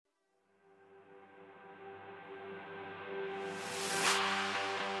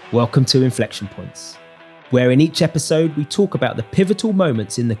Welcome to Inflection Points, where in each episode we talk about the pivotal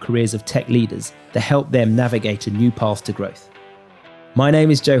moments in the careers of tech leaders that help them navigate a new path to growth. My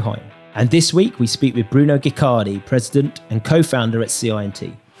name is Joe Hine, and this week we speak with Bruno Guiccardi, President and co-founder at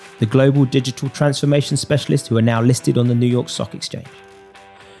CI&T, the global digital transformation specialist who are now listed on the New York Stock Exchange.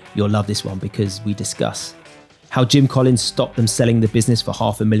 You'll love this one because we discuss how Jim Collins stopped them selling the business for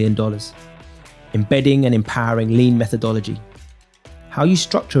 $500,000, embedding and empowering lean methodology, how you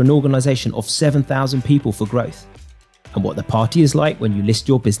structure an organization of 7,000 people for growth, and what the party is like when you list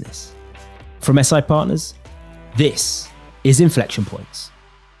your business. From SI Partners, this is Inflection Points.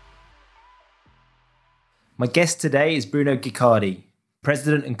 My guest today is Bruno Guiccardi,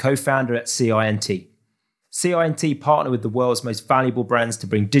 President and co-founder at CI&T. CI&T partner with the world's most valuable brands to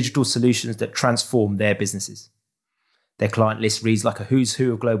bring digital solutions that transform their businesses. Their client list reads like a who's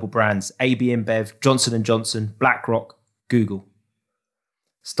who of global brands: AB InBev, Johnson & Johnson, BlackRock, Google.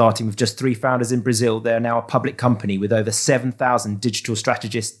 Starting with just 3 founders in Brazil, they are now a public company with over 7,000 digital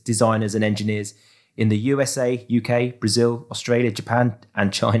strategists, designers and engineers in the USA, UK, Brazil, Australia, Japan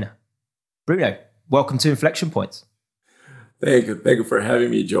and China. Bruno, welcome to Inflection Points. Thank you for having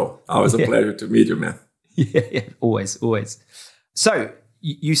me, Joe. Always a pleasure to meet you, man. Yeah, always. So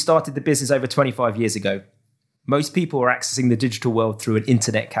you started the business over 25 years ago. Most people are accessing the digital world through an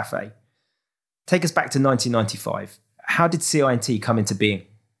internet cafe. Take us back to 1995. How did CI&T come into being?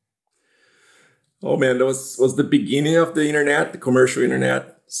 Oh man, that was the beginning of the internet, the commercial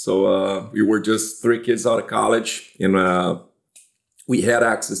internet. So we were just 3 kids out of college, and we had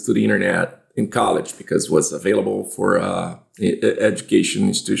access to the internet in college because it was available for education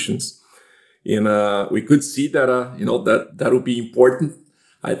institutions. And we could see that that would be important.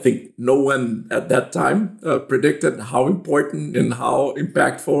 I think no one at that time predicted how important and how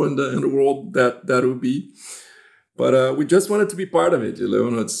impactful in the world that would be. But we just wanted to be part of it.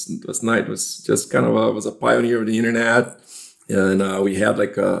 Last night was just kind of was a pioneer of the internet, and we had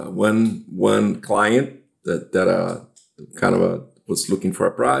like one client that kind of was looking for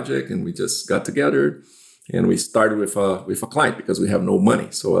a project, and we just got together, and we started with a client because we have no money.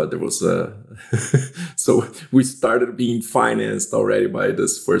 So there was so we started being financed already by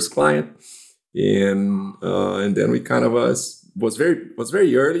this first client, and then we kind of was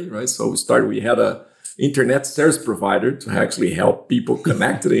very early, right? So we had a internet service provider to actually help people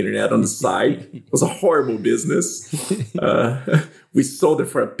connect to the internet on the side. It was a horrible business. We sold it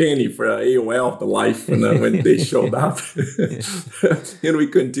for a penny for AOL of the life when they showed up. And we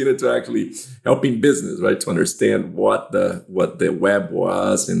continued to actually help in business, right, to understand what the web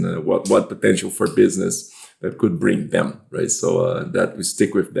was and what potential for business that could bring them, right? So that we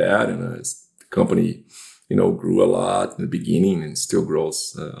stick with that, and the company grew a lot in the beginning and still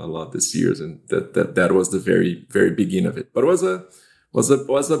grows a lot this year. And that was the very, very beginning of it. But it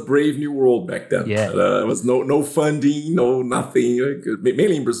was a brave new world back then. Yeah. There was no funding, no nothing.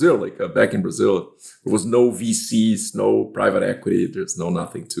 Mainly in Brazil, back in Brazil, there was no VCs, no private equity. There's no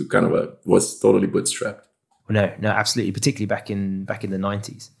nothing to was totally bootstrapped. No, absolutely. Particularly back in the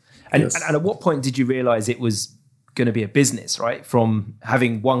 90s. And, Yes. and at what point did you realize it was going to be a business, right? From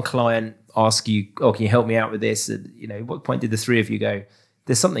having one client ask you, "Oh, can you help me out with this?" And, at what point did the 3 of you go,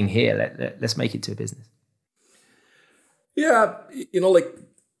 "There's something here. Let's make it to a business"? Yeah,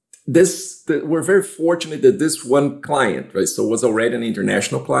 we're very fortunate that this one client, right? So was already an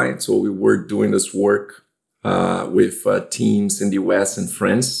international client. So we were doing this work with teams in the US and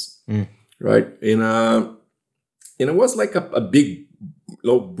France, right? And it was like a big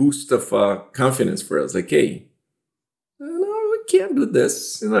boost of confidence for us. Like, hey, we can't do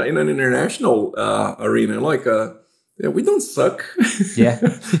this in an international arena. We don't suck. Yeah.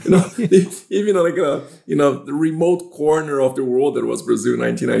 Even the remote corner of the world that was Brazil in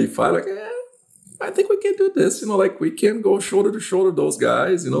 1995. I think we can do this. We can go shoulder to shoulder those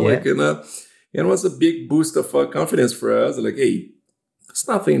guys. And it was a big boost of confidence for us. Like, hey,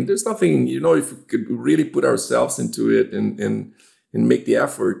 there's nothing. If we could really put ourselves into it and make the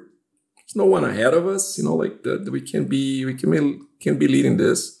effort, there's no one ahead of us. We can be leading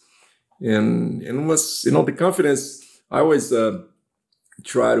this. And it was, the confidence. I always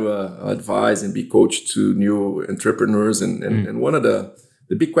try to advise and be coached to new entrepreneurs. And one of the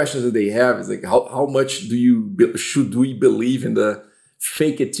big questions that they have is like, how much should we believe in the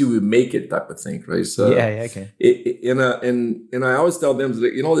fake it till we make it type of thing, right? So yeah, okay. And I always tell them,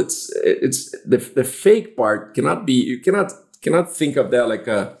 it's the fake part cannot be, you cannot think of that like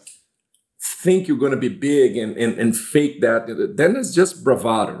think you're going to be big and fake that. Then it's just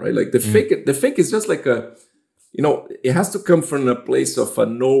bravado, right? Like the fake is just like it has to come from a place of a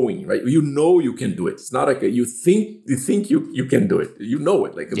knowing, right? You can do it. It's not like you think you can do it. You know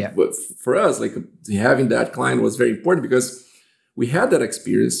it. But for us, having that client was very important because we had that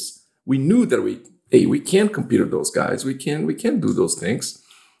experience. We knew that we can compete with those guys. We can do those things.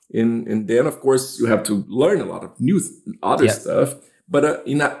 And then of course you have to learn a lot of new other stuff. But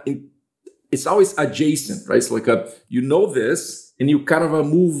it's always adjacent, right? So this. And you kind of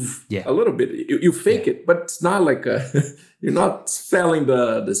move a little bit. You fake it, but it's not like you're not selling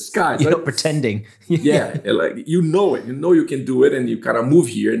the sky. You're not pretending. Like you know it. You know you can do it, and you kind of move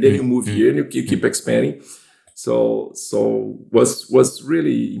here, and then you move here, and you keep expanding. So was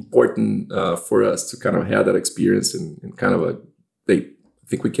really important for us to kind of have that experience and kind of I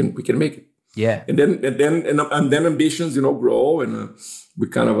think we can make it. Yeah. And then ambitions, grow, and we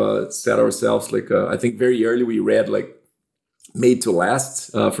kind of set ourselves I think very early we read Made to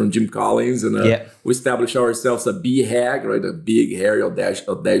Last from Jim Collins, and we established ourselves a BHAG, right, a big, hairy,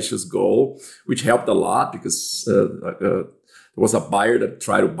 audacious goal, which helped a lot because there was a buyer that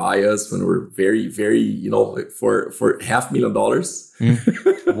tried to buy us when we were very, very, for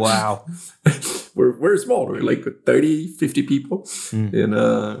 $500,000. Wow. We're small. We're 30, 50 people, and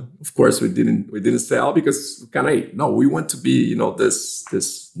of course we didn't sell because we want to be this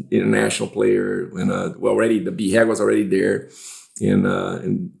international player. And already the BHAG was already there,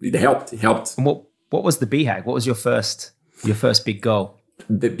 and it helped. And what was the BHAG? What was your first big goal?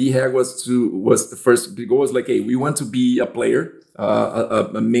 The BHAG was the first big goal was we want to be a player,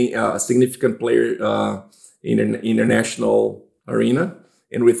 a significant player in an international arena.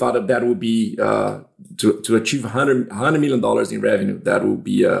 And we thought that would be to achieve $100 million in revenue. That would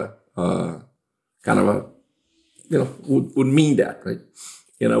be kind of would mean that, right?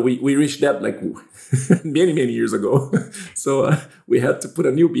 We reached that many, many years ago. So we had to put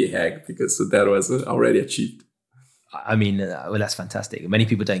a new BHAG because that was already achieved. I mean, well, that's fantastic. Many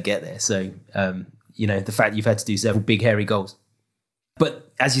people don't get there. So, the fact you've had to do several big, hairy goals.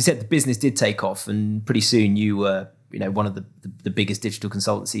 But as you said, the business did take off, and pretty soon you were one of the biggest digital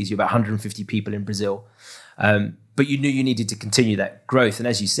consultancies. You're about 150 people in Brazil. But you knew you needed to continue that growth. And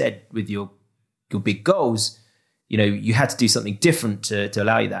as you said, with your big goals, you had to do something different to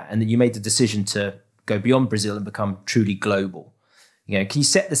allow you that. And then you made the decision to go beyond Brazil and become truly global. Can you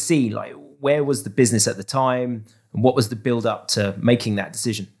set the scene? Where was the business at the time? And what was the build up to making that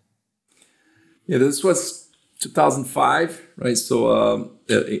decision? Yeah, this was 2005, right? So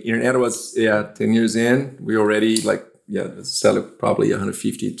internet was 10 years in. We already selling probably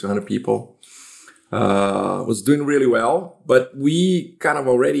 150 to 100 people. Was doing really well, but we kind of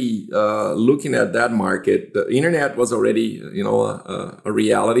already looking at that market. The internet was already a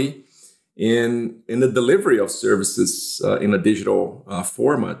reality, in the delivery of services in a digital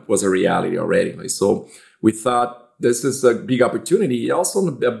format was a reality already. So we thought this is a big opportunity, also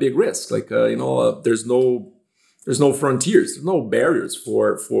a big risk. There's no frontiers, there's no barriers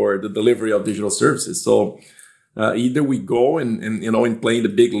for the delivery of digital services. So either we go and play in the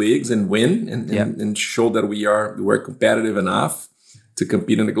big leagues and win and show that we're competitive enough to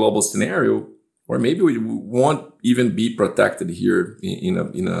compete in the global scenario, or maybe we won't even be protected here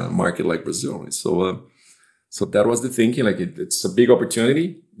in a market like Brazil. So that was the thinking. It's a big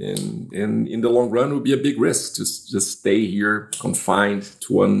opportunity, and in the long run, it would be a big risk to just stay here confined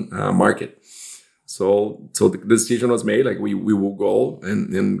to one market. So the decision was made. We will go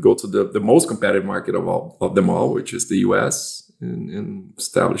and go to the most competitive market of them all, which is the US, and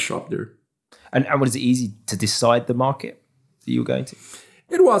establish shop there. And was it easy to decide the market that you were going to?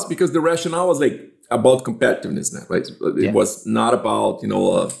 It was, because the rationale was about competitiveness, right? It was not about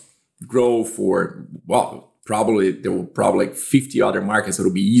growth or there were probably 50 other markets that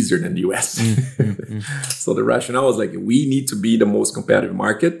would be easier than the US. So the rationale was we need to be the most competitive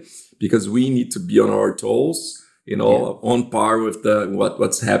market, because we need to be on our toes, on par with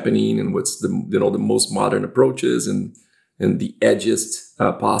what's happening and what's the most modern approaches and the edgiest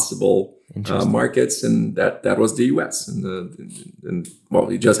possible markets, and that was the US, and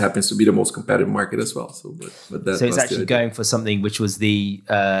it just happens to be the most competitive market as well. So it's actually going for something which was the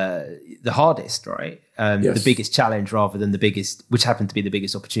hardest, right? Yes. The biggest challenge rather than the biggest, which happened to be the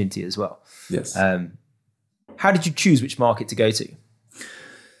biggest opportunity as well. Yes. How did you choose which market to go to?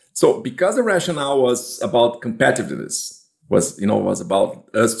 So because the rationale was about competitiveness, was about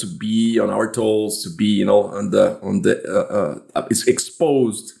us to be on our toes, to be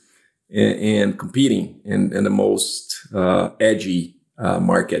exposed and competing in the most edgy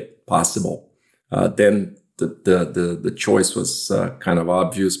market possible, then the choice was kind of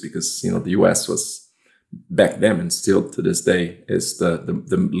obvious, because the US was back then, and still to this day, is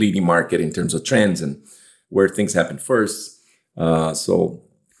the leading market in terms of trends, and where things happen first. So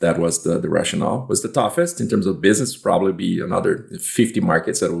that was the rationale. Was the toughest in terms of business. Probably be another 50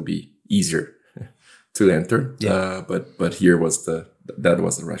 markets that will be easier to enter. Yeah. But here was the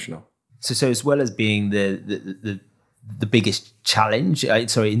rationale. So as well as being the biggest challenge,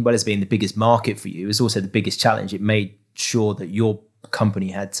 as well as being the biggest market for you, is also the biggest challenge. It made sure that your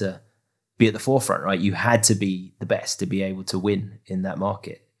company had to be at the forefront, right? You had to be the best to be able to win in that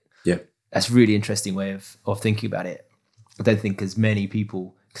market. Yeah. That's a really interesting way of thinking about it. I don't think as many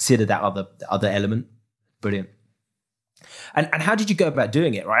people consider that other element. Brilliant. And how did you go about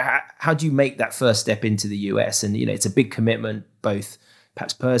doing it, right? How do you make that first step into the US? And, it's a big commitment, both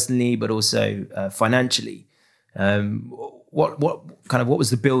perhaps personally, but also financially. What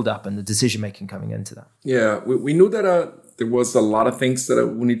was the build up and the decision making coming into that? Yeah, we knew that there was a lot of things that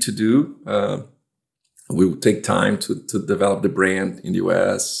we need to do. We would take time to develop the brand in the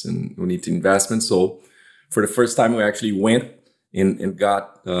US, and we need investment. So for the first time, we actually went and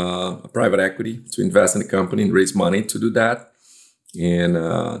got a private equity to invest in the company and raise money to do that, and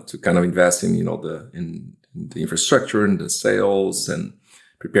to kind of invest in in the infrastructure and the sales and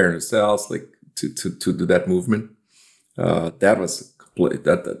preparing the sales, like to do that movement. That was complete.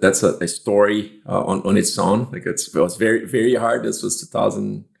 That's a story on its own. Like it was very, very hard. This was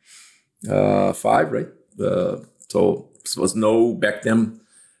 2005, right? So it was back then.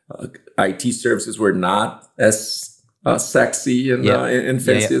 IT services were not as sexy and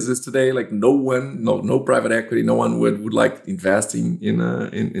fancy as is today. Like no private equity, no one would like investing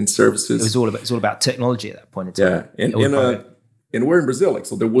in services. It's all about technology at that point in time. Yeah, and we're in Brazil, like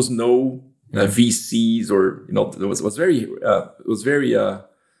so there was no VCs or it was very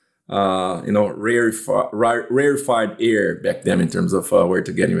rarefied air back then in terms of where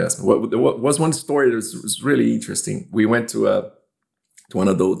to get investment. What was one story that was really interesting. We went to one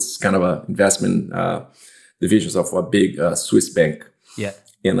of those kind of investment divisions of a big Swiss bank. Yeah,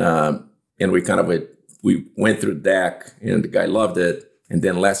 and we went through the deck, and the guy loved it. And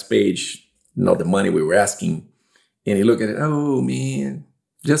then last page, the money we were asking, and he looked at it. Oh man,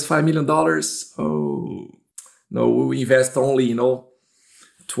 just $5 million. Oh no, we invest only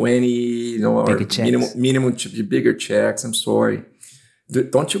 20, or minimum bigger checks. I'm sorry.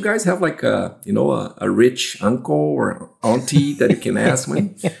 Don't you guys have like a rich uncle or auntie that you can ask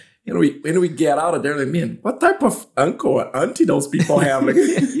when? When we get out of there, like, man, what type of uncle or auntie those people have? Like,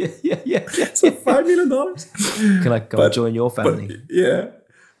 yeah. So $5 million. Can I go join your family?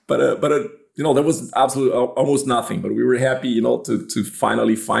 But there was absolutely almost nothing. But we were happy, to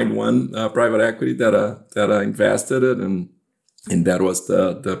finally find one private equity that invested it, and that was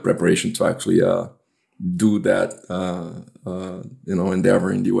the preparation to actually do that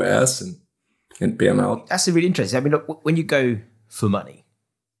endeavor in the US and pan out. That's really interesting. I mean, look, when you go for money,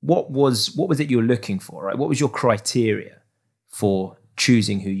 what was it you were looking for, right? What was your criteria for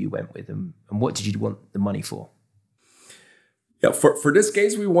choosing who you went with, and what did you want the money for? Yeah, for this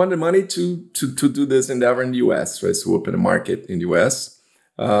case, we wanted money to do this endeavor in the US, right? So open a market in the US.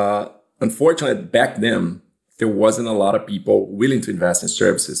 Unfortunately, back then, there wasn't a lot of people willing to invest in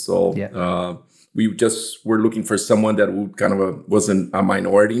services. So we just were looking for someone that would wasn't a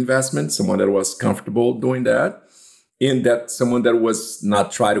minority investment, someone that was comfortable doing that, and that someone that was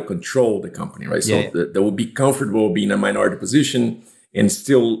not try to control the company, right? That would be comfortable being in a minority position and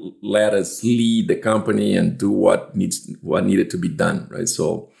still let us lead the company and do what needed to be done, right?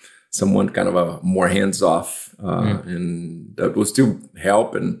 So someone kind of a more hands-off, and that will still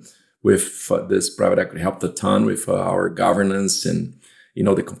help. And with this private equity helped a ton with our governance, and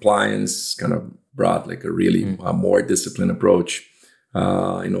the compliance kind of brought like a really more disciplined approach,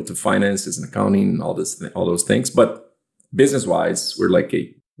 to finances and accounting and all those things. But business-wise,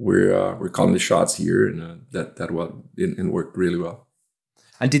 we're calling the shots here, and that worked really well.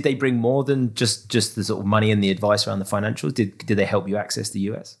 And did they bring more than just the sort of money and the advice around the financials? Did they help you access the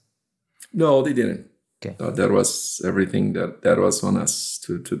US? No, they didn't. Okay. That was everything that was on us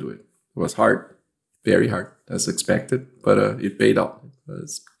to do it. It was hard, very hard, as expected, but it paid off. The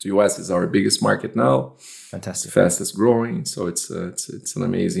US is our biggest market now. Fantastic. It's the fastest growing, so it's an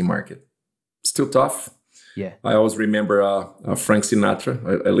amazing market. Still tough. Yeah. I always remember Frank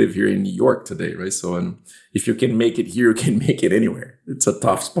Sinatra. I live here in New York today, right? So if you can make it here, you can make it anywhere. It's a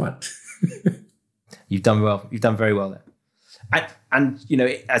tough spot. You've done well. You've done very well there. And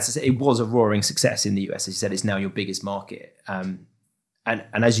as I said, it was a roaring success in the US. As you said, it's now your biggest market. And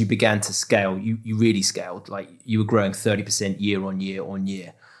as you began to scale, you really scaled. Like you were growing 30% year on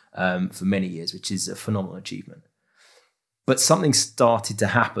year for many years, which is a phenomenal achievement. But something started to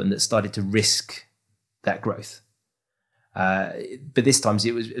happen that started to risk that growth. But this time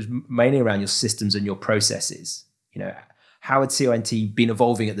it was mainly around your systems and your processes. How had CINT been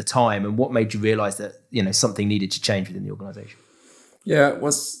evolving at the time, and what made you realize that something needed to change within the organization? Yeah, it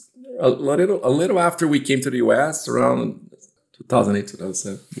was a little after we came to the US, around 2008,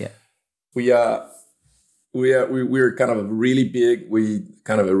 2007. Yeah, we were kind of really big. We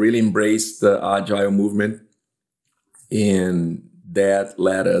kind of really embraced the agile movement, and that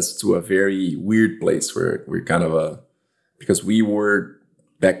led us to a very weird place where we're kind of because we were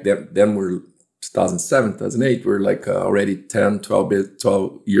back then we're 2007, 2008, we're like already 10, 12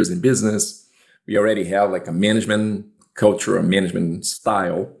 years in business. We already have like a management culture, a management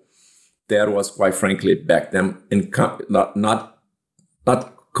style that was, quite frankly, back then not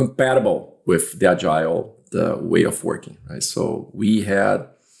compatible with the agile the way of working, right? So we had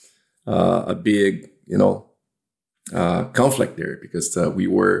a big, conflict there because we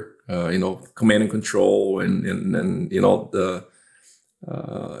were, command and control and the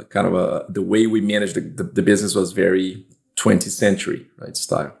kind of the way we managed the business was very 20th century, right,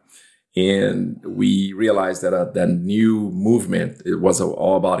 style. And we realized that that new movement, it was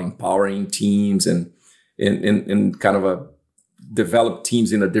all about empowering teams and kind of develop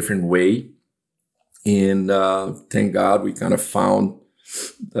teams in a different way. And thank God we kind of found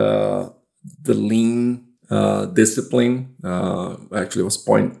the lean discipline. Actually, was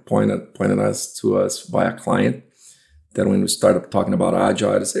pointed us to us by a client that when we started talking about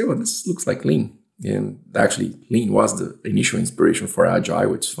agile, they say, "Well, this looks like lean." And actually, lean was the initial inspiration for agile,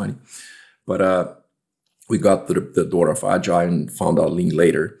 which is funny. But we got to the door of agile and found out lean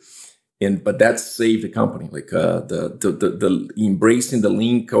later. But that saved the company, like the embracing the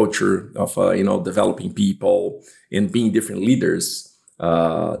lean culture of developing people and being different leaders.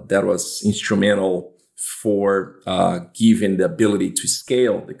 That was instrumental for giving the ability to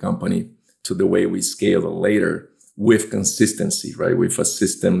scale the company to the way we scaled it later with consistency, right? With a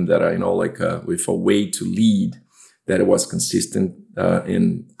system that with a way to lead that it was consistent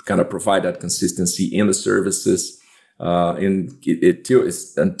and kind of provide that consistency in the services. And it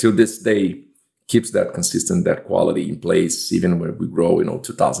until this day keeps that consistent, that quality in place, even when we grow,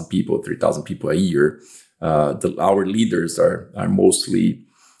 2,000 people, 3,000 people a year. Our leaders are mostly,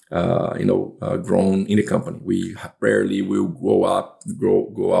 grown in the company. We rarely will go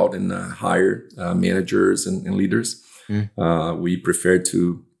out and hire managers and leaders. We prefer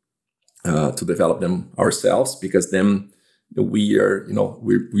to develop them ourselves because then we are,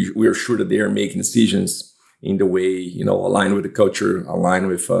 we are sure that they are making decisions in the way, aligned with the culture, aligned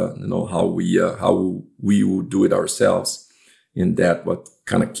with, how we will do it ourselves. And that what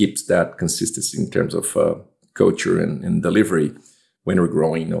kind of keeps that consistency in terms of culture and delivery when we're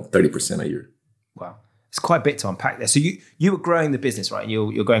growing, 30% a year. Wow. It's quite a bit to unpack there. So you were growing the business, right? And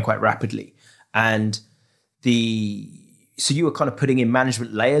you're growing quite rapidly. And so you were kind of putting in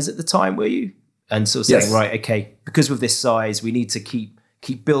management layers at the time, were you? And sort of saying, yes, right, okay, because with this size, we need to keep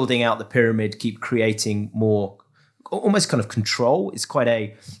building out the pyramid, keep creating more, almost kind of control. It's quite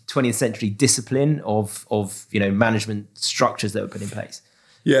a 20th century discipline of management structures that were put in place.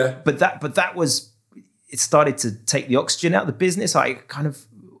 Yeah. But that was, it started to take the oxygen out of the business. How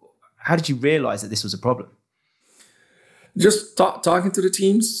did you realize that this was a problem? Just talking to the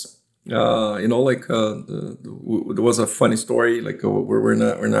teams, there was a funny story. Like we're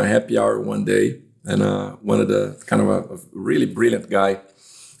in a happy hour one day, and one of the kind of a really brilliant guy,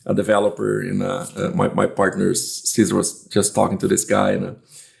 a developer, and my partners, Cesar, was just talking to this guy,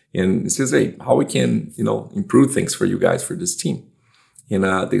 and he says, "Hey, how we can improve things for you guys for this team?" And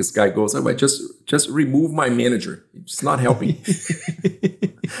this guy goes, "Oh, just remove my manager. It's not helping."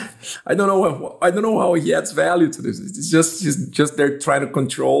 I don't know how he adds value to this. It's just they're trying to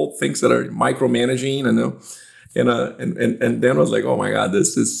control things that are micromanaging, and then I was like, oh my God,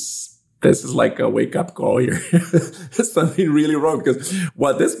 this is like a wake up call here. There's something really wrong, because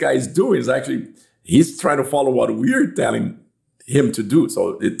what this guy is doing is actually he's trying to follow what we're telling him to do.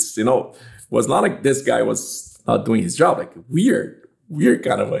 So it's was not like this guy was not doing his job. Like we're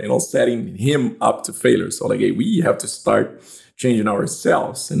kind of setting him up to failure. So like, hey, we have to start changing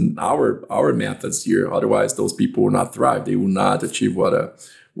ourselves and our methods here. Otherwise, those people will not thrive. They will not achieve what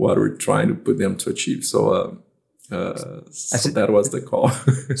we're trying to put them to achieve. So that was the call.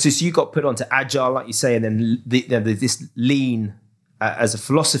 so you got put onto agile, like you say, and then this lean as a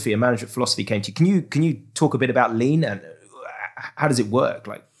philosophy, a management philosophy came to you. Can you talk a bit about lean and how does it work?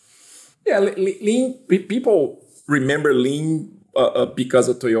 Like, yeah, lean. People remember lean because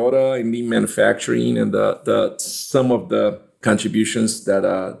of Toyota and lean manufacturing and the some of the contributions that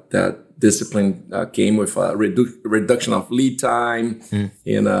discipline came with a reduction of lead time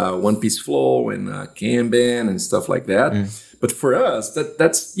and one-piece flow and Kanban and stuff like that. But for us,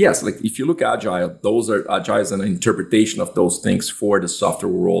 that's yes, like if you look agile, agile is an interpretation of those things for the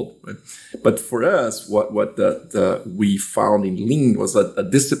software world. Right? But for us, what we found in Lean was a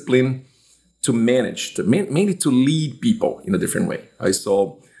discipline to manage, mainly to lead people in a different way. Right?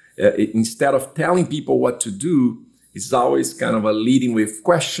 So instead of telling people what to do, it's always kind of a leading with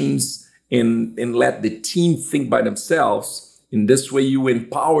questions and let the team think by themselves. In this way, you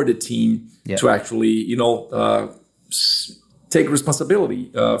empower the team to actually, take responsibility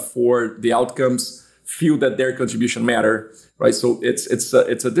for the outcomes, feel that their contribution matter, right? So it's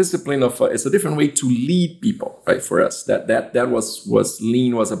a discipline of it's a different way to lead people, right? For us, that was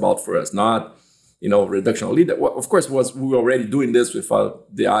Lean was about for us, not reduction of lead. Of course, we were already doing this with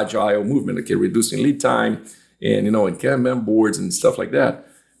the agile movement, okay, reducing lead time and and Kanban boards and stuff like that.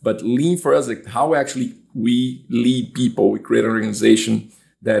 But Lean for us, like how actually we lead people, we create an organization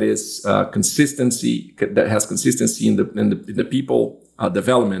that is consistency, that has consistency in the people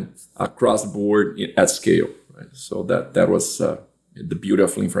development across the board at scale. Right? So that was the beauty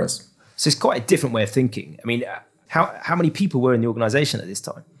of Lean for us. So it's quite a different way of thinking. I mean, how many people were in the organization at this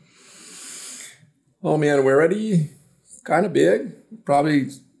time? Oh man, we're already kind of big, probably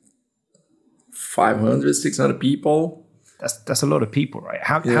 500, 600 people. That's a lot of people, right?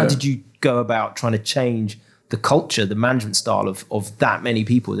 How did you go about trying to change the culture, the management style of that many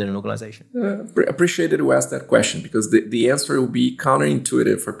people in an organization? Appreciated you asked that question, because the answer will be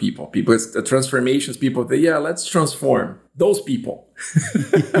counterintuitive for people. Because the transformations, people say, let's transform those people.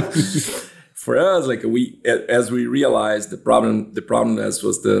 For us, like as we realized the problem as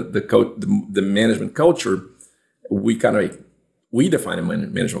was the management culture, we define a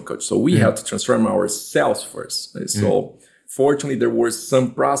management culture. So we have to transform ourselves first. Right? So fortunately, there were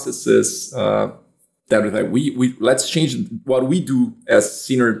some processes that was like, we let's change what we do as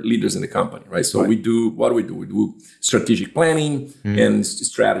senior leaders in the company, right? So we do We do strategic planning and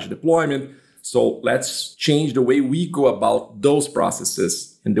strategy deployment. So let's change the way we go about those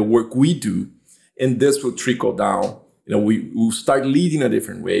processes and the work we do, and this will trickle down. We will start leading a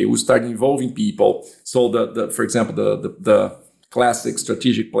different way. We'll start involving people. So for example, the classic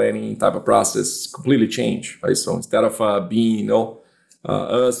strategic planning type of process completely changed, right? So instead of being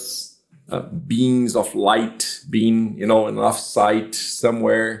us. Beings of light being, an offsite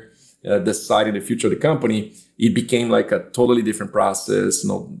somewhere deciding the future of the company, it became like a totally different process,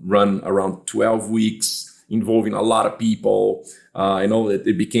 run around 12 weeks, involving a lot of people.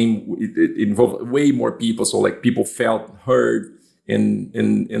 It involved way more people. So like people felt heard and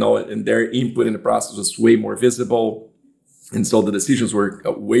their input in the process was way more visible. And so the decisions were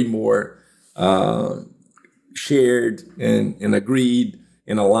way more shared and agreed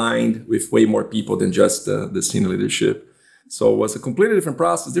and aligned with way more people than just the senior leadership. So it was a completely different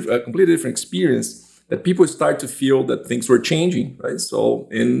process, a completely different experience, that people start to feel that things were changing, right? So,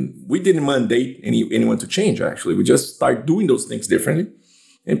 and we didn't mandate anyone to change, actually. We just start doing those things differently,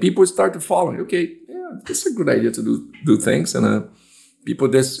 and people start to follow. Okay, it's a good idea to do things. And people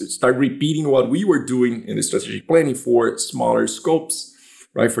just start repeating what we were doing in the strategic planning for smaller scopes,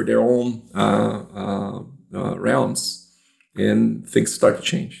 right? For their own realms. And things start to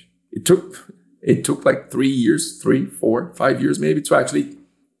change. It took like 3 years, 3, 4, 5 years maybe to actually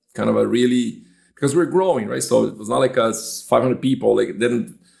kind of because we're growing, right? So it was not like us 500 people. Like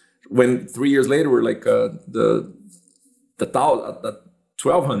then when 3 years later we're like the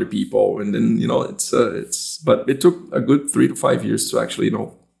 1,200 people, and then but it took a good 3 to 5 years to actually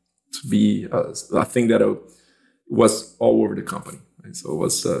to be a thing that was all over the company. Right? So it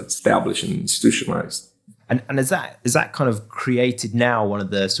was established and institutionalized. And is that kind of created now one of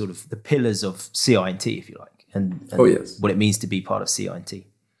the sort of the pillars of CI&T, if you like, and yes, what it means to be part of CI&T?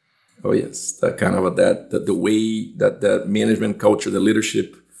 Oh yes, that kind of the way that the management culture, the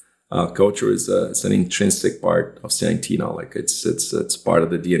leadership culture is it's an intrinsic part of CI&T now. Like it's part of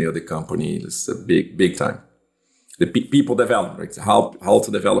the DNA of the company. It's a big time. The people development, right? How to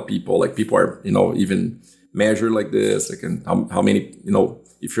develop people. Like people are even measured like this. Like how many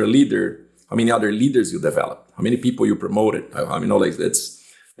if you're a leader, how many other leaders you develop, how many people you promoted. Like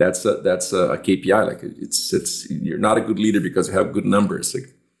that's a KPI. Like it's you're not a good leader because you have good numbers. Like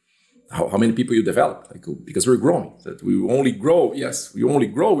how many people you develop? Like because we're growing. That we only grow. Yes, we only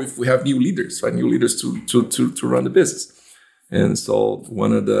grow if we have new leaders, right? New leaders to run the business. And so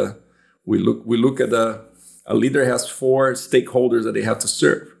we look at a leader has 4 stakeholders that they have to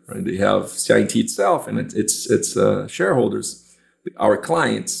serve. Right? They have CI&T itself, and it's shareholders, our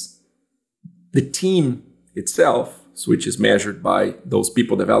clients, the team itself, which is measured by those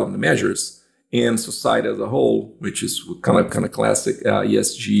people developing the measures, and society as a whole, which is kind of classic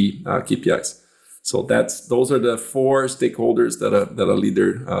ESG KPIs. So those are the four stakeholders that a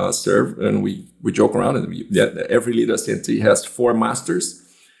leader serve, and we joke around and every leader essentially has four masters,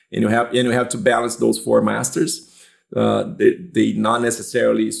 and you have to balance those four masters. They not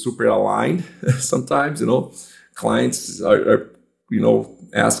necessarily super aligned. Sometimes clients are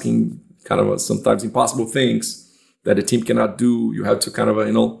asking kind of sometimes impossible things that the team cannot do. You have to kind of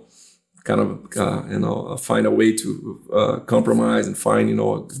find a way to compromise and find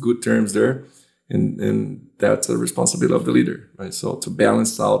good terms there. And that's a responsibility of the leader, right? So to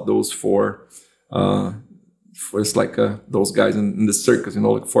balance out those four, it's like those guys in the circus,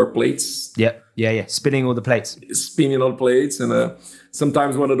 like four plates. Yeah. Spinning all the plates. And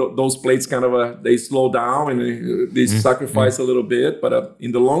sometimes one of those plates kind of they slow down and they sacrifice a little bit. But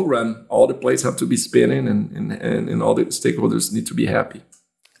in the long run, all the plates have to be spinning, and all the stakeholders need to be happy.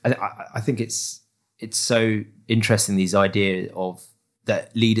 I think it's so interesting, these ideas of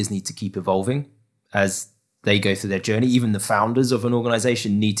that leaders need to keep evolving as they go through their journey. Even the founders of an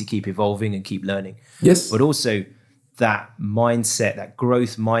organization need to keep evolving and keep learning. Yes. But also that mindset, that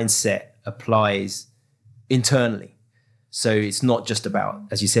growth mindset applies internally. So it's not just about,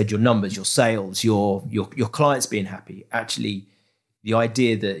 as you said, your numbers, your sales, your clients being happy. Actually, the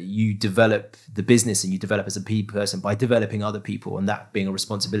idea that you develop the business and you develop as a people person by developing other people, and that being a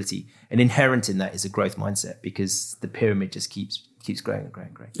responsibility, and inherent in that is a growth mindset, because the pyramid just keeps growing and growing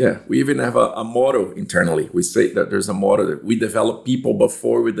and growing. Yeah, we even have a motto internally. We say that there's a motto that we develop people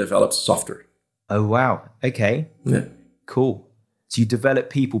before we develop software. Oh, wow. Okay. Yeah. Cool. So you develop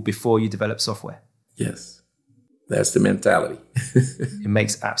people before you develop software. Yes. That's the mentality. It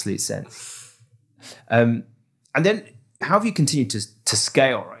makes absolute sense. And then how have you continued to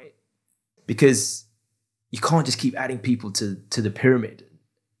scale, right? Because you can't just keep adding people to the pyramid.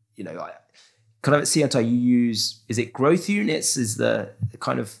 Kind of at Cianti, you use, is it growth units? Is the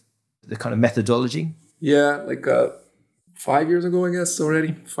kind of methodology? Yeah, like 5 years ago, I guess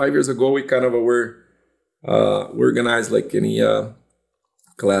already. 5 years ago, we kind of were organized like any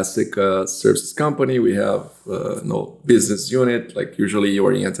classic services company. We have no business unit, like usually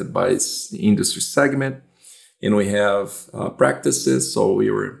oriented by industry segment, and we have practices. So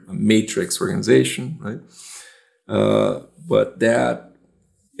we were a matrix organization, right? But that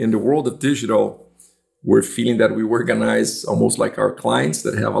in the world of digital, we're feeling that we organize almost like our clients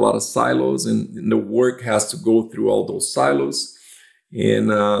that have a lot of silos, and the work has to go through all those silos. And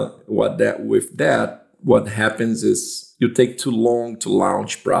what happens is you take too long to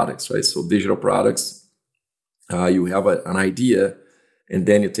launch products, right? So digital products, you have an idea, and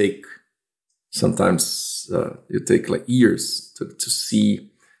then you take like years to see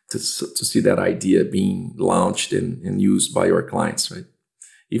that idea being launched and used by your clients, right?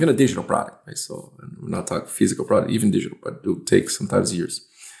 Even a digital product, right? So we're not talking physical product, even digital, but it will take sometimes years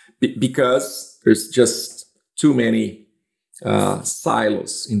because there's just too many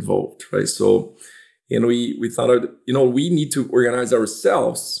silos involved, right? So, we thought, we need to organize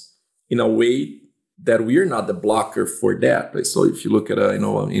ourselves in a way that we are not the blocker for that, right? So if you look at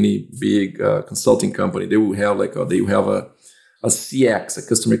any big consulting company, they will have a CX, a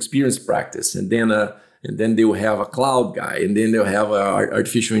customer experience practice, and then they will have a cloud guy, and then they'll have an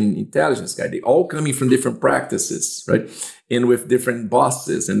artificial intelligence guy. They all coming from different practices, right? And with different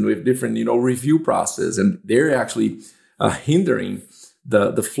bosses and with different, review process, and they're actually hindering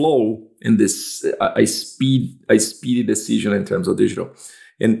the flow in this a speedy decision in terms of digital.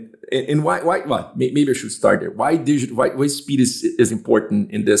 And why? Maybe I should start there. Why digital? Why speed is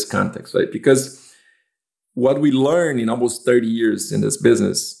important in this context, right? Because what we learned in almost 30 years in this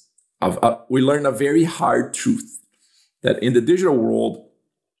business, we learned a very hard truth that in the digital world,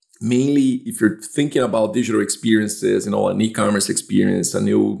 mainly if you're thinking about digital experiences, an e-commerce experience, a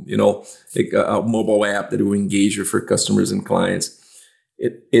new, like a mobile app that will engage you for customers and clients,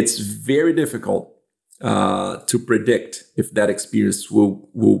 it's very difficult to predict if that experience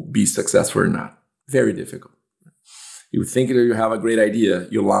will be successful or not. Very difficult. You think that you have a great idea,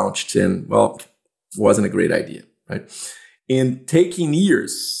 you launched, and wasn't a great idea, right? And taking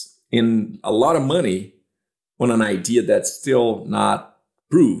years and a lot of money on an idea that's still not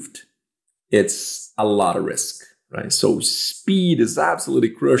proved, it's a lot of risk, right? So speed is absolutely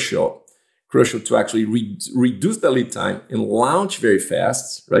crucial to actually reduce the lead time and launch very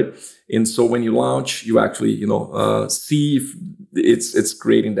fast, right? And so when you launch, you actually, see if it's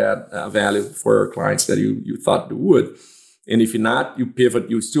creating that value for our clients that you thought it would. And if you're not, you pivot,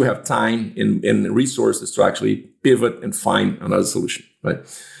 you still have time and resources to actually pivot and find another solution, right?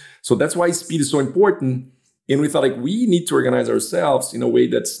 So that's why speed is so important. And we thought like we need to organize ourselves in a way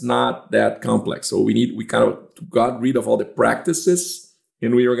that's not that complex. So we kind of got rid of all the practices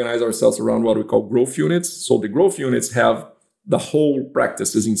and we organize ourselves around what we call growth units. So the growth units have the whole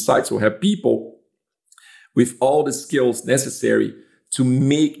practices inside. So we have people with all the skills necessary to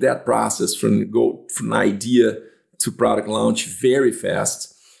make that process from idea to product launch very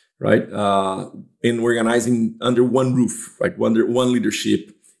fast, right? And organizing under one roof, right? Under one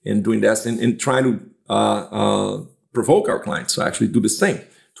leadership and doing that and trying to provoke our clients to actually do the same,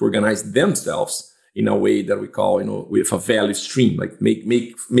 to organize themselves in a way that we call, with a value stream, like make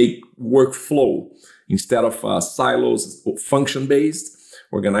workflow instead of silos, function-based,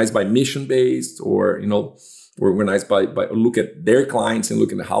 organized by mission-based, or, organized by look at their clients and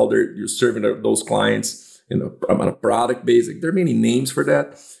look at how you're serving those clients on a product base. Like, there are many names for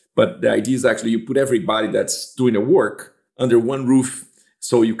that, but the idea is actually you put everybody that's doing the work under one roof,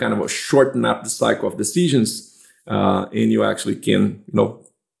 so you kind of shorten up the cycle of decisions, and you actually can,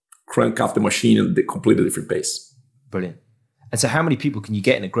 crank up the machine at a completely different pace. Brilliant. And so how many people can you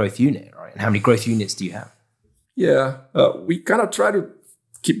get in a growth unit, right? And how many growth units do you have? Yeah, we kind of try to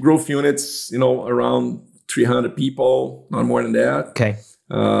keep growth units, around 300 people, not more than that. Okay.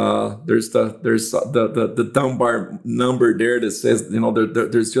 There's the Dunbar number there that says,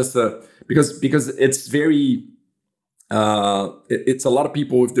 there's just because it's very, it's a lot of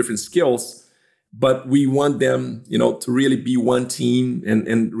people with different skills, but we want them, to really be one team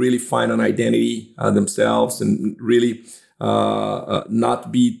and really find an identity themselves and really not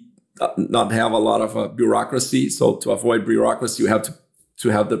have a lot of bureaucracy. So to avoid bureaucracy, you have to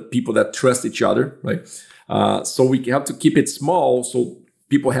have the people that trust each other, right? So we have to keep it small so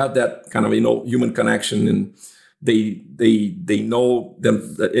people have that kind of, human connection, and they know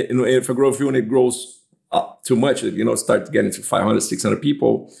them. If a growth unit grows up too much, start getting to 500, 600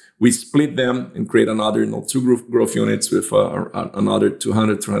 people, we split them and create another, two growth units with another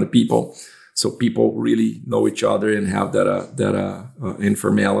 200, 300 people. So people really know each other and have that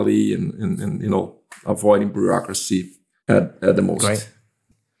informality and avoiding bureaucracy at the most. Great.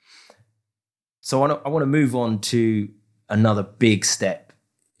 So I want to move on to another big step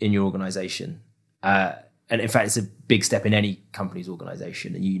in your organization. And in fact, it's a big step in any company's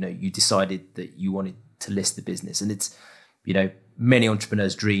organization. And, you decided that you wanted to list the business. And it's, many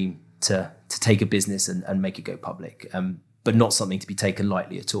entrepreneurs dream to take a business and make it go public, but not something to be taken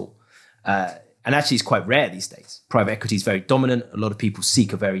lightly at all. And actually, it's quite rare these days. Private equity is very dominant. A lot of people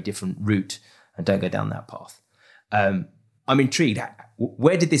seek a very different route and don't go down that path. I'm intrigued.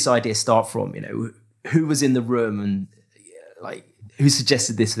 Where did this idea start from? Who was in the room and who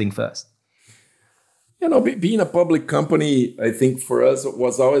suggested this thing first? Being a public company, I think for us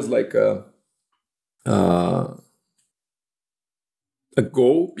was always like a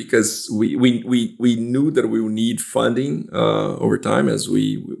goal, because we knew that we would need funding over time as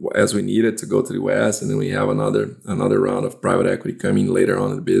we needed to go to the US, and then we have another round of private equity coming later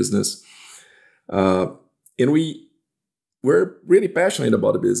on in the business, and we're really passionate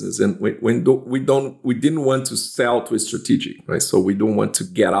about the business, and we didn't want to sell to a strategic, right? So we don't want to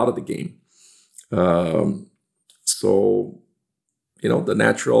get out of the game. So the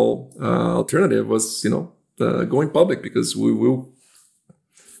natural alternative was going public, because we'll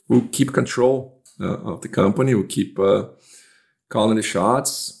keep control of the company. We'll keep calling the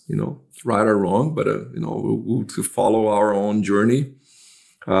shots, right or wrong, but we'll follow our own journey,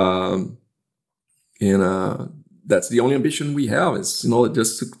 and that's the only ambition we have, is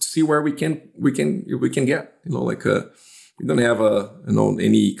just to see where we can get. We don't have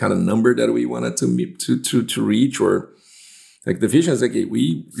any kind of number that we wanted to reach, or like the vision is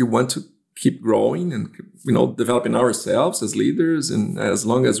we want to keep growing and developing ourselves as leaders, and as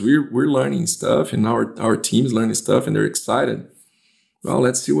long as we're learning stuff and our team's learning stuff and they're excited, well,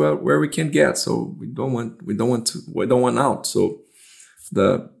 let's see where we can get. So we don't want out. So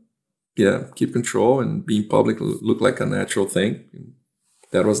keep control and being public looked like a natural thing.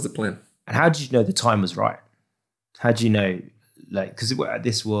 That was the plan. And how did you know the time was right? How do you know, because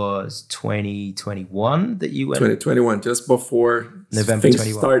this was 2021 that you went? 2021, just before November things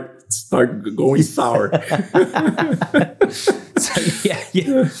 21. start going sour. So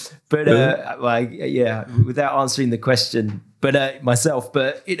yeah. But without answering the question, myself.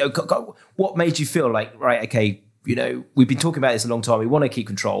 But what made you feel like, right? Okay, we've been talking about this a long time. We want to keep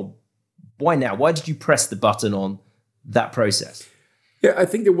control. Why now? Why did you press the button on that process? Yeah, I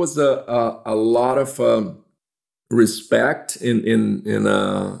think there was a lot of respect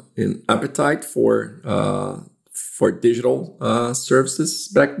in appetite for digital services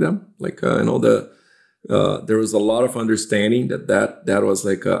back then. There was a lot of understanding that was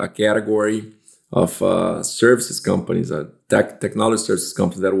like a category services companies, technology services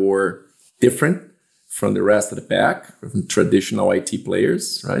companies that were different from the rest of the pack, from traditional IT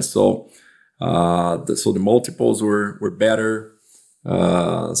players, right? So the multiples were better.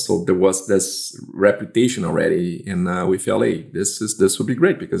 So there was this reputation already, and we felt, hey, this would be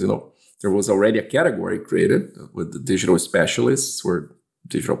great because there was already a category created with the digital specialists or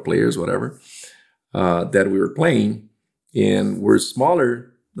digital players, whatever, that we were playing, and we're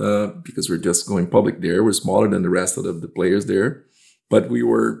smaller because we're just going public there. We're smaller than the rest of the players there, but we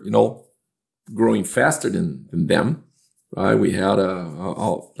were growing faster than them. Right, we had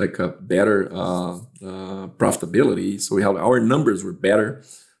a better profitability, so our numbers were better.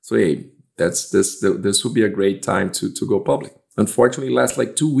 So hey, this would be a great time to go public. Unfortunately, it lasts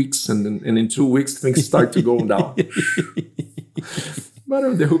like 2 weeks, and in 2 weeks things start to go down.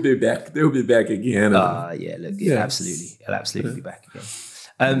 But they will be back. They will be back again. It'll absolutely be back again.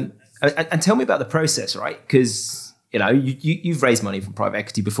 And tell me about the process, right? Because you've raised money from private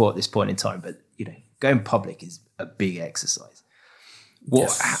equity before at this point in time, but going public is a big exercise.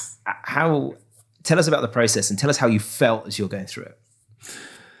 How? Tell us about the process and tell us how you felt as you're going through it.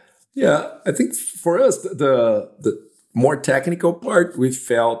 Yeah, I think for us, the more technical part, we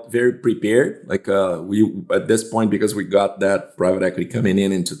felt very prepared. Like we at this point, because we got that private equity coming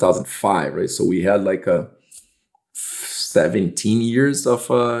in 2005, right? So we had like 17 years of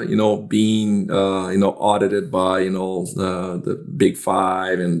being audited by the Big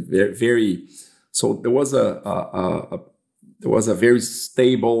Five, and very. So there was a very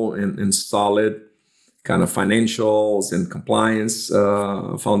stable and solid kind of financials and compliance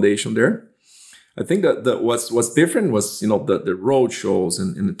foundation there. I think that what's different was the road shows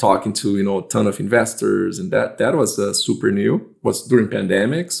and talking to a ton of investors, and that was super new. Was during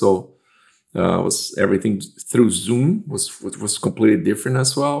pandemic, so was everything through Zoom was completely different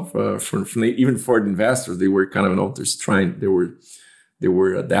as well. Even for the investors, they were kind of just trying. They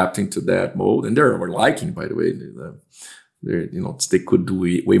were adapting to that mode, and they were liking, by the way. They could do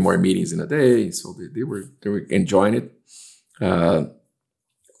way more meetings in a day, so they were enjoying it.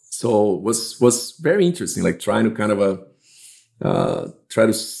 So it was very interesting, like trying to kind of try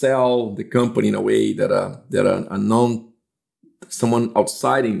to sell the company in a way that someone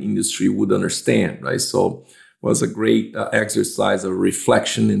outside in industry would understand, right? So it was a great exercise of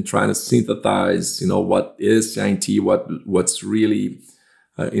reflection and trying to synthesize, what is IT, what's really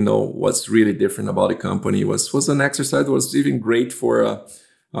different about the company. Was an exercise that was even great for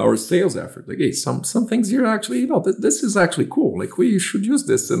our sales effort. Like, hey, some things here actually, this is actually cool. Like, we should use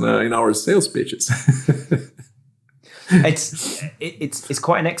this in our sales pitches. It's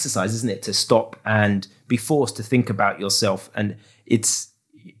quite an exercise, isn't it, to stop and be forced to think about yourself, and it's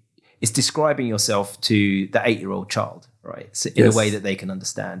describing yourself to the 8-year-old child, right? So in a way that they can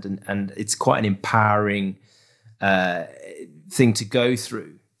understand, and it's quite an empowering thing to go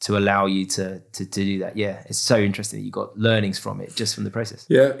through to allow you to do that. Yeah, it's so interesting that you got learnings from it just from the process.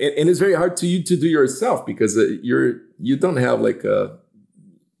 Yeah, and it's very hard to do yourself because you don't have like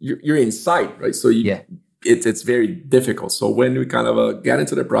you're inside, right? So it's very difficult. So when we kind of get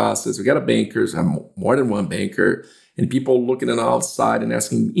into the process, we got a bankers, more than one banker, and people looking on the outside and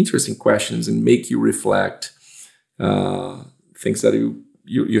asking interesting questions and make you reflect things that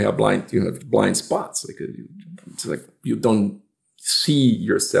you have blind spots. Like it's like you don't see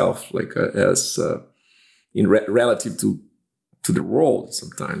yourself like as in relative to the world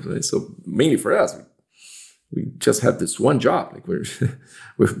sometimes. Right? So mainly for us, we just have this one job. Like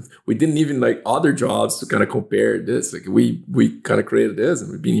we didn't even like other jobs to kind of compare this. Like we kind of created this,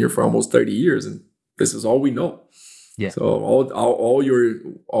 and we've been here for almost 30 years, and this is all we know. Yeah. So all your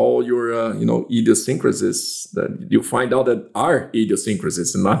idiosyncrasies that you find out that are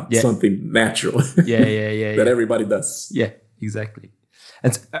idiosyncrasies and not something natural. That everybody does. Yeah, exactly.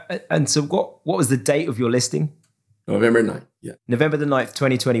 And so what was the date of your listing? November 9th. Yeah. November the 9th,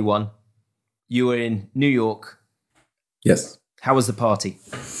 2021. You were in New York. Yes. How was the party?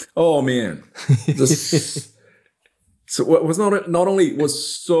 Oh man. So what was not only was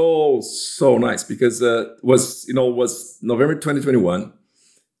so nice because was November 2021.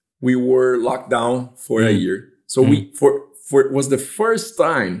 We were locked down for a year. So it was the first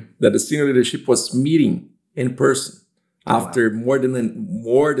time that the senior leadership was meeting in person after more than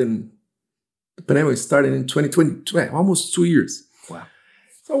the pandemic started in 2020, almost 2 years. Wow.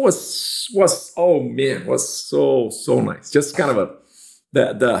 So it was so nice. Just kind of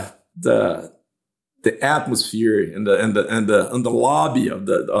the atmosphere and the lobby of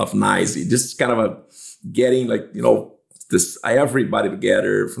NYSE, just kind of getting this everybody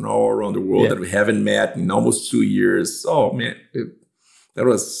together from all around the world that we haven't met in almost 2 years. Oh man, that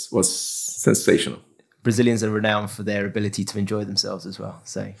was sensational. Brazilians are renowned for their ability to enjoy themselves as well.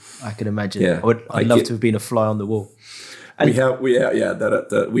 So I can imagine. Yeah, I'd love to have been a fly on the wall. And we now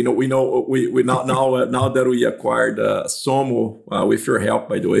that we acquired Somo with your help,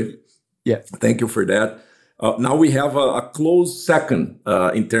 by the way. Yeah, thank you for that. Now we have a close second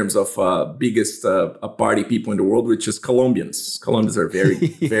in terms of biggest party people in the world, which is Colombians. Colombians are very,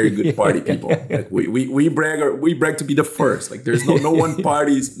 very good party people. Like we brag to be the first. Like there's no one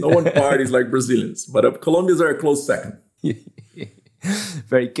parties like Brazilians, but Colombians are a close second.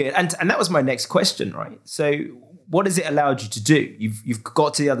 Very good. And that was my next question, right? So what has it allowed you to do? You've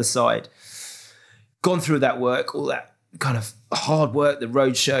got to the other side, gone through that work, all that kind of hard work, the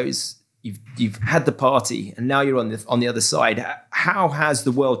road shows. You've had the party, and now you're on the other side. How has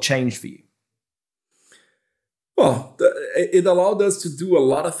the world changed for you? Well, it allowed us to do a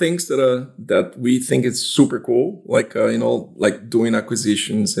lot of things that we think is super cool, like like doing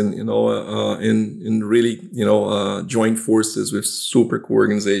acquisitions and and really join forces with super cool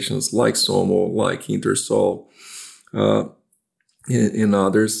organizations like Somo, like Intersol, and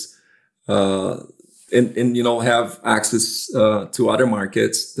others. And have access to other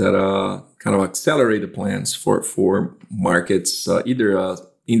markets that kind of accelerate the plans for markets, either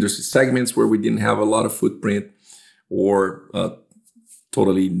industry segments where we didn't have a lot of footprint, or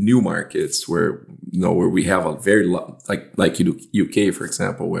totally new markets where we have a very like UK, for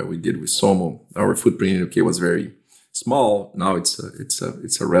example, where we did with Somo. Our footprint in UK was very small. Now it's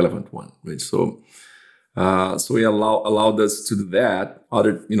a relevant one, right? So it allowed us to do that.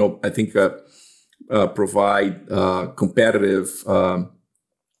 Other I think. Provide competitive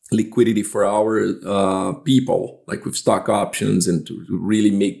liquidity for our people, like with stock options, and to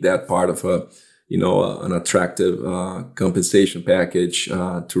really make that part of an attractive compensation package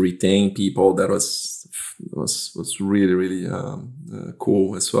to retain people. That was really, really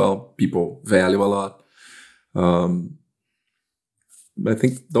cool as well. People value a lot. I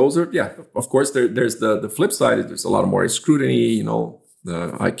think those are, of course, there's the flip side. There's a lot more scrutiny,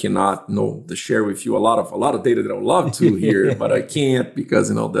 I cannot share with you a lot of data that I would love to here, but I can't because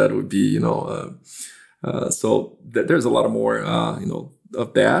that would be so there's a lot of more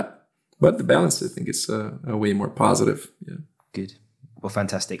of that, but the balance I think is a way more positive. Yeah. Good. Well,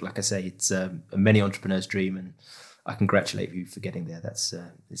 fantastic. Like I say, it's a many entrepreneurs' dream, and I congratulate you for getting there. That's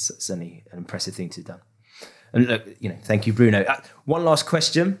it's certainly an impressive thing to have done. And look, thank you, Bruno. One last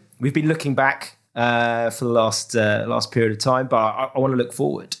question. We've been looking back for the last period of time, but I want to look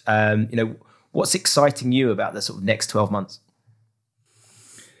forward. What's exciting you about the sort of next 12 months?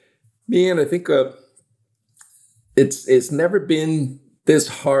 Man, I think it's never been this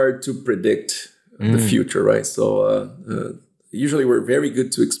hard to predict the future, right? So usually we're very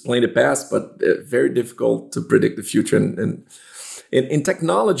good to explain the past, but very difficult to predict the future. And in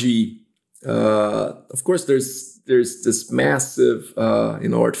technology, of course, there's this massive,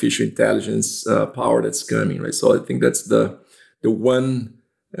 artificial intelligence power that's coming, right? So I think that's the one,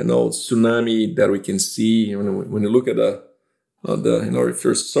 tsunami that we can see when you look at if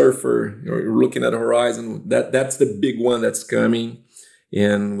you're a surfer, you're looking at the horizon. That's the big one that's coming,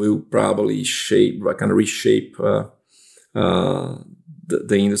 and will probably reshape the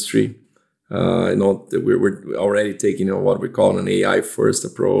industry. We're already taking what we call an AI first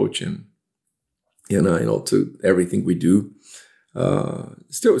approach, and to everything we do.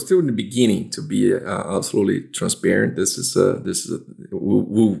 Still in the beginning, to be absolutely transparent. This is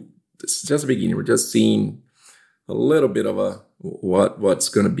just the beginning. We're just seeing a little bit of what's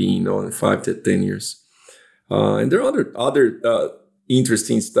going to be in 5 to 10 years. And there are other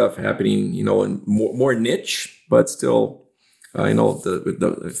interesting stuff happening, in more niche, but still, with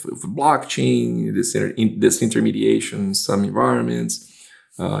blockchain, this intermediation, some environments.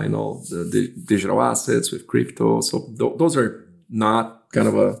 The digital assets with crypto. So those are not kind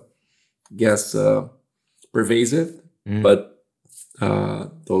of pervasive, but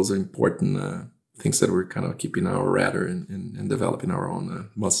those are important things that we're kind of keeping our radar and developing our own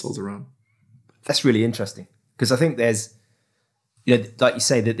muscles around. That's really interesting, because I think there's, like you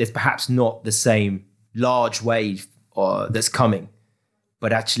say, that there's perhaps not the same large wave that's coming,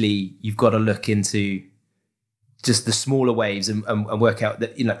 but actually you've got to look into just the smaller waves and work out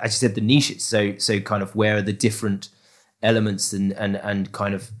that, as you said, the niches. So kind of where are the different elements and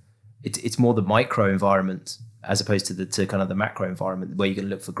kind of it's more the micro environment as opposed to kind of the macro environment where you're going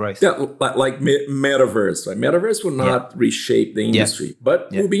to look for growth. Yeah, like metaverse, right? Metaverse will not reshape the industry,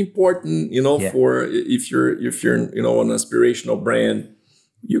 but will be important, for if you're an aspirational brand,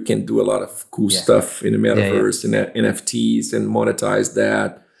 you can do a lot of cool stuff in the metaverse and NFTs and monetize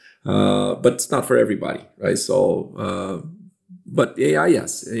that. But it's not for everybody, right? So But AI,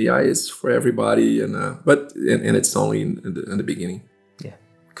 yes, AI is for everybody, and it's only in the beginning. Yeah,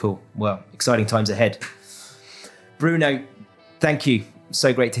 cool. Well, exciting times ahead. Bruno, thank you.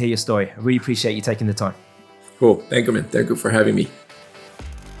 So great to hear your story. I really appreciate you taking the time. Cool. Thank you, man. Thank you for having me.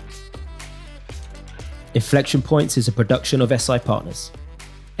 Inflection Points is a production of SI Partners.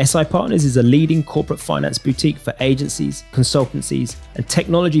 SI Partners is a leading corporate finance boutique for agencies, consultancies, and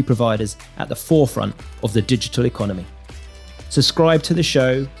technology providers at the forefront of the digital economy. Subscribe to the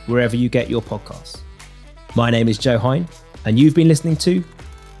show wherever you get your podcasts. My name is Joe Hine, and you've been listening to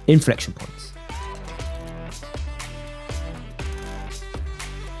Inflection Points.